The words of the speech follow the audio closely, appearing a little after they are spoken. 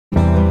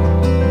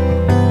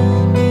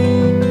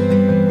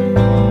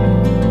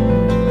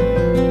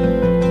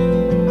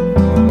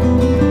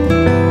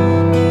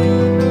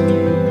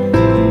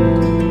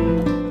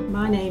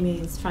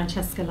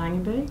Francesca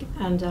Langenberg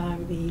and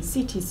I'm the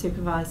CT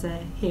supervisor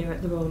here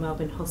at the Royal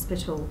Melbourne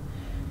Hospital.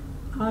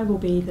 I will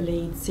be the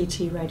lead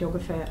CT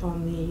radiographer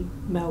on the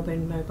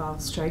Melbourne Mobile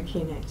Stroke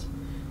Unit.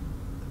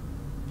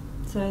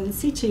 So the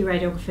CT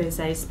radiographer is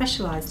a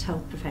specialised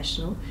health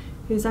professional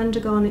who's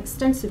undergone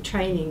extensive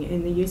training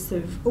in the use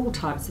of all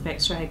types of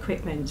X-ray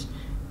equipment.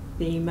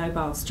 The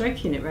Mobile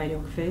Stroke Unit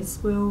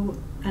radiographers will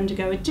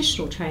undergo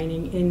additional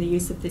training in the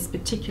use of this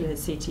particular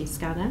CT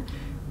scanner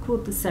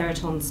called the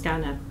Ceraton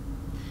scanner.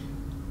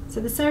 So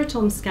the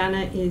Ceraton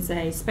scanner is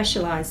a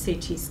specialised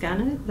CT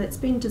scanner that's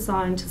been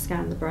designed to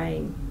scan the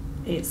brain.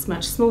 It's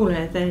much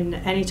smaller than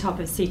any type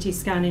of CT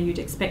scanner you'd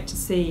expect to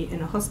see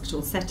in a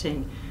hospital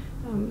setting.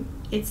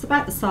 It's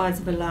about the size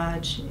of a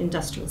large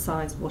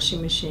industrial-sized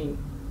washing machine.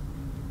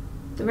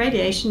 The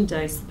radiation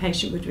dose the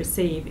patient would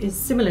receive is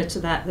similar to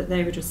that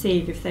they would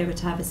receive if they were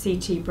to have a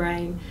CT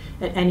brain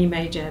at any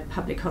major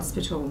public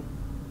hospital.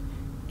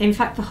 In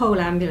fact, the whole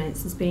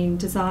ambulance has been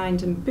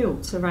designed and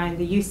built around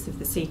the use of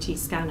the CT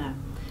scanner,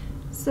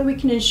 so we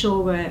can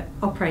ensure we're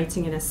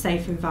operating in a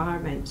safe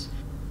environment.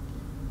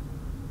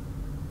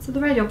 So the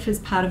radiographer is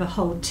part of a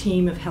whole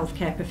team of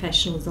healthcare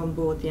professionals on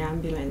board the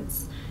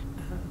ambulance.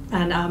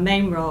 And our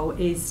main role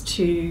is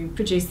to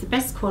produce the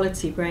best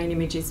quality brain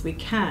images we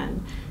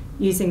can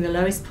using the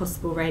lowest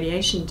possible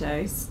radiation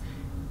dose,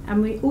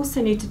 and we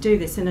also need to do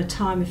this in a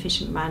time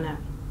efficient manner.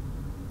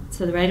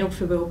 So the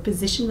radiographer will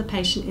position the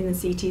patient in the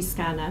CT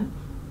scanner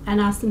and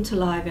ask them to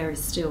lie very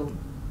still.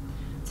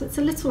 So it's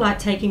a little like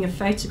taking a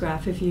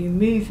photograph of you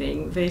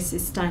moving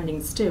versus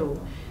standing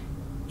still.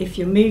 If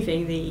you're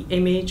moving, the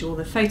image or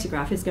the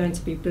photograph is going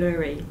to be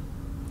blurry.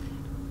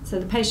 So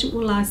the patient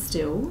will lie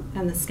still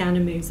and the scanner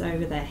moves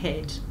over their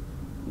head.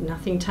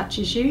 Nothing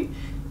touches you,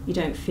 you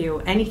don't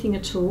feel anything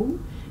at all,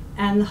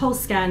 and the whole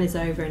scan is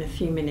over in a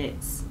few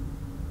minutes.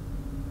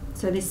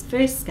 So this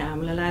first scan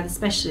will allow the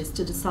specialist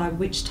to decide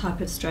which type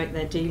of stroke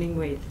they're dealing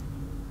with.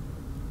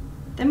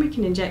 Then we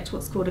can inject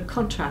what's called a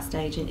contrast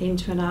agent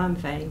into an arm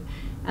vein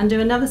and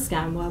do another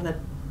scan while the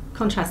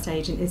contrast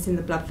agent is in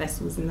the blood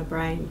vessels in the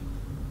brain.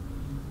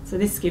 So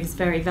this gives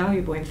very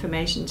valuable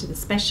information to the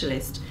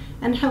specialist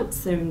and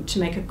helps them to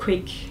make a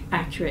quick,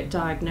 accurate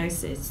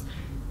diagnosis.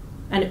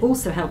 And it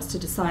also helps to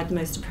decide the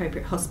most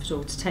appropriate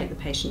hospital to take the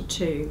patient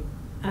to.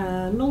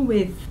 Along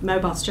with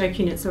mobile stroke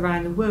units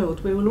around the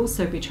world, we will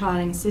also be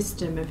trialling a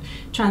system of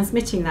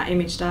transmitting that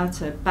image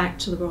data back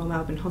to the Royal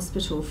Melbourne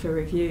Hospital for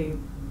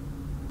review.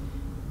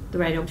 The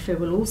radiographer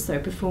will also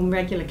perform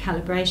regular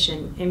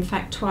calibration, in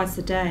fact twice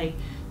a day,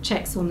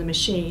 checks on the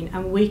machine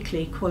and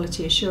weekly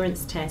quality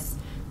assurance tests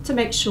to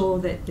make sure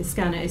that the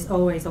scanner is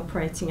always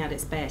operating at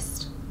its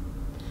best.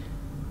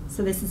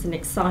 So this is an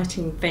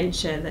exciting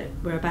venture that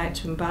we're about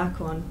to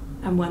embark on,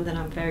 and one that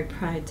I'm very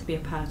proud to be a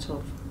part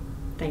of.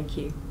 Thank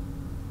you.